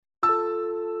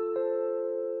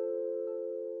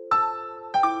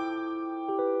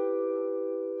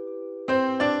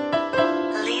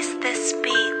this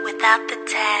beat without the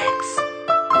tags.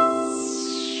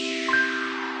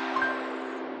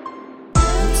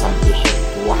 إنسان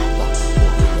بيحب واحدة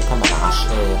وهي كمان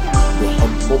عشقاه،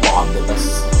 بيحبوا بعض بس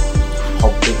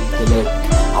حب امتلاك،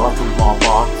 على طول مع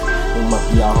بعض وما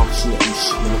بيعرفش يعيش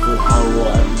من غيرها،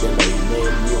 وقبل ما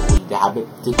ينام يقول دي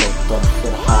حبيبتي كتر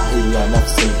خيرها. هي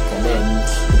نفس الكلام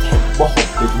بتحبه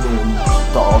حب جنون،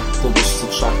 تقعد تبص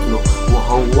في شكله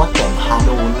وهو كان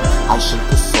حنون، عايشين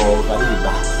قصة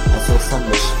غريبة أساسا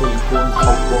مش في الكون.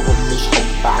 حبهم مش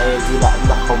حب عادي، لأ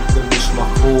ده حب مش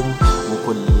مفهوم،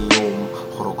 وكل يوم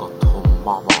خروجاتهم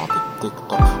مع بعض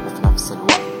بتكتر، وفي نفس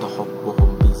الوقت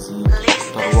حبهم بيزيد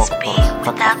أكتر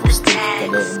وأكتر. فجأة في وسط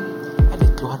الكلام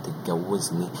قالت له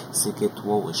هتتجوزني، سكت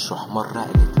ووشه احمر،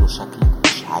 قالت له شكلك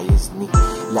مش عايزني.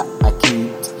 لأ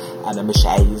أكيد أنا مش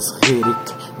عايز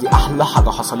غيرك، دي أحلى حاجة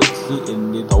حصلت لي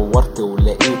إني دورت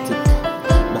ولقيتك،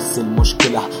 بس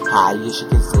المشكلة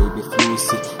هعيشك ازاي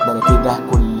بفلوسي، ده أنا كده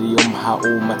كل يوم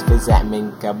هقوم اتفزع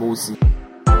من كابوسي.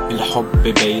 الحب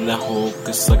بينه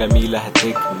قصة جميلة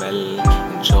هتكمل،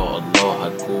 إن شاء الله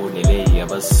هتكون ليا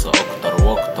بس أكتر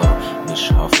وأكتر،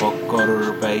 مش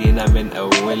هفكر باينة من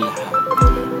أولها.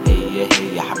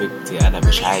 هي حبيبتي أنا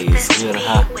مش عايز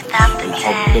غيرها.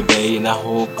 الحب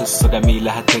بينه قصة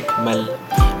جميلة هتكمل،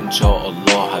 إن شاء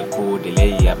الله هتكون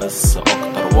ليا بس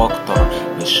أكتر وأكتر،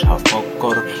 مش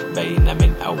هفكر باينة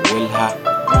من أولها.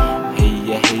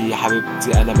 هي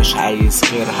حبيبتي أنا مش عايز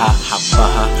غيرها.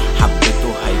 حبها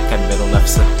حبته هيكملوا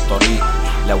نفس الطريق،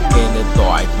 لو كانت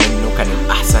ضاعت منه كان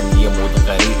الأحسن يموت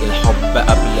غريق. الحب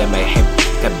قبل ما يحب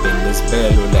كان بالنسبة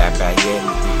له لعب عيال،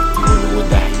 يقول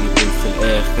وده يقول في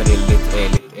الآخر اللي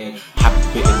اتقال.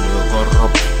 حب إنه يجرب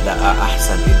لقى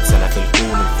أحسن إنسانة في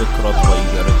الكون، الفكرة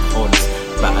اتغيرت خالص،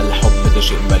 بقى الحب ده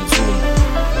شيء ملزوم.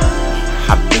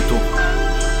 حبته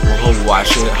وهو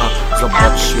عشقها،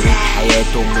 ظبط شريط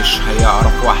حياته مش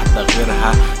هيعرف واحدة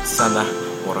غيرها. سنة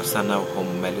ورا سنة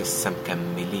وهم لسه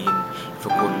مكملين، في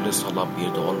كل صلاة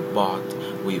بيدعوا لبعض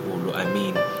ويقولوا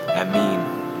أمين أمين.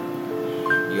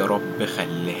 يا رب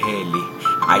خليها لي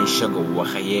عايشة جوا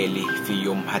خيالي، في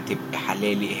يوم هتبقى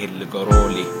حلالي. ايه اللي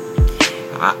جرالي؟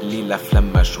 عقلي لف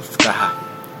لما شفتها،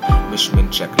 مش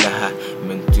من شكلها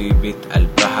من طيبة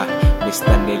قلبها،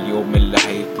 مستني اليوم اللي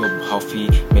هيطلبها فيه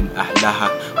من أهلها،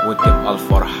 وتبقى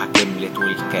الفرحة كملت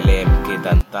والكلام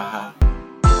كده انتهى.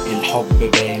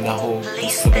 الحب بينه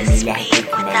قصة جميلة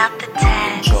هتكمل،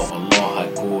 إن شاء الله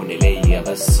هتكون ليا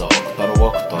بس أكتر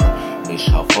وأكتر، مش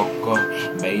هفكر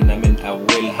باينة من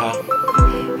أولها.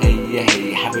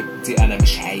 هي حبيبتي أنا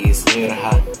مش عايز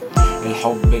غيرها.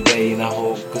 الحب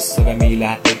بينه قصة جميلة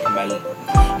هتكمل،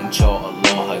 إن شاء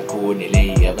الله هيكون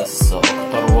ليا بس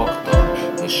أكتر وأكتر،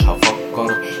 مش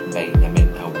هفكر باينة من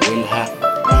أولها.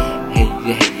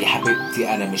 هي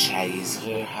حبيبتي أنا مش عايز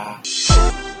غيرها.